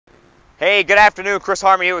Hey, good afternoon. Chris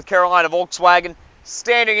Harmon here with Carolina Volkswagen.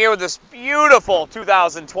 Standing here with this beautiful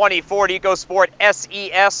 2020 Ford EcoSport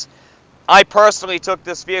SES. I personally took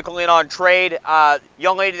this vehicle in on trade.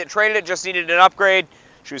 Young lady that traded it just needed an upgrade.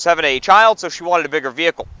 She was having a child, so she wanted a bigger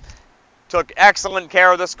vehicle. Took excellent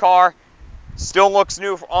care of this car. Still looks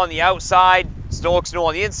new on the outside. Still looks new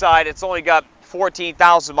on the inside. It's only got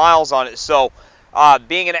 14,000 miles on it. So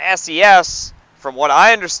being an SES, from what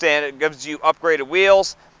I understand, it gives you upgraded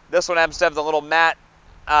wheels. This one happens to have the little matte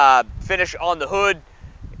finish on the hood,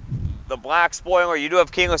 the black spoiler. You do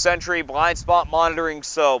have keyless entry, blind spot monitoring.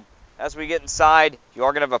 So as we get inside, you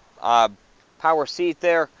are going to have a power seat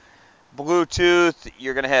there, Bluetooth.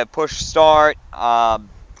 You're going to have push start. I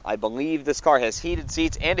believe this car has heated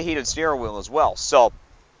seats and a heated steering wheel as well. So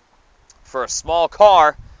for a small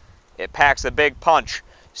car, it packs a big punch.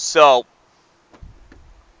 So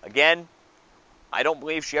again, I don't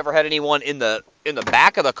believe she ever had anyone in the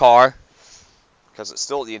back of the car, because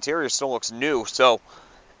the interior still looks new. So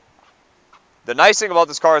the nice thing about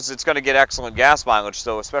this car is it's going to get excellent gas mileage.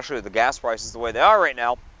 So especially with the gas prices the way they are right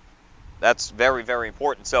now, that's very, very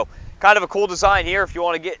important. So kind of a cool design here. If you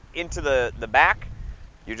want to get into the back,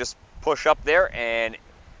 you just push up there and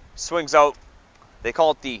swings out. They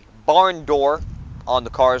call it the barn door on the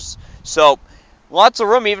cars. So lots of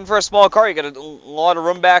room even for a small car. You got a lot of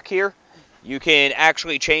room back here. You can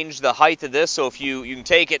actually change the height of this, so if you can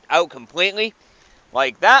take it out completely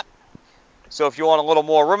like that. So if you want a little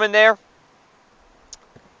more room in there,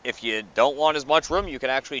 if you don't want as much room, you can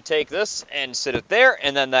actually take this and sit it there,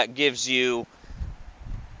 and then that gives you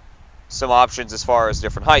some options as far as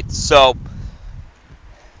different heights. So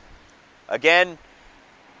again,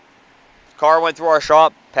 car went through our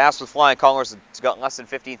shop, passed with flying colors. It's got less than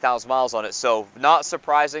 15,000 miles on it, so not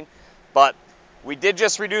surprising, but we did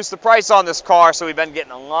just reduce the price on this car, so we've been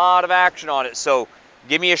getting a lot of action on it. So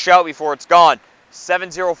give me a shout before it's gone.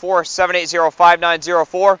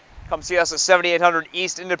 704-780-5904. Come see us at 7800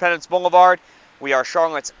 East Independence Boulevard. We are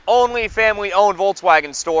Charlotte's only family-owned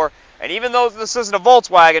Volkswagen store. And even though this isn't a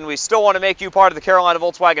Volkswagen, we still want to make you part of the Carolina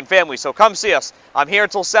Volkswagen family. So come see us. I'm here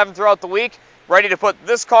until 7 throughout the week, ready to put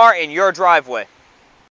this car in your driveway.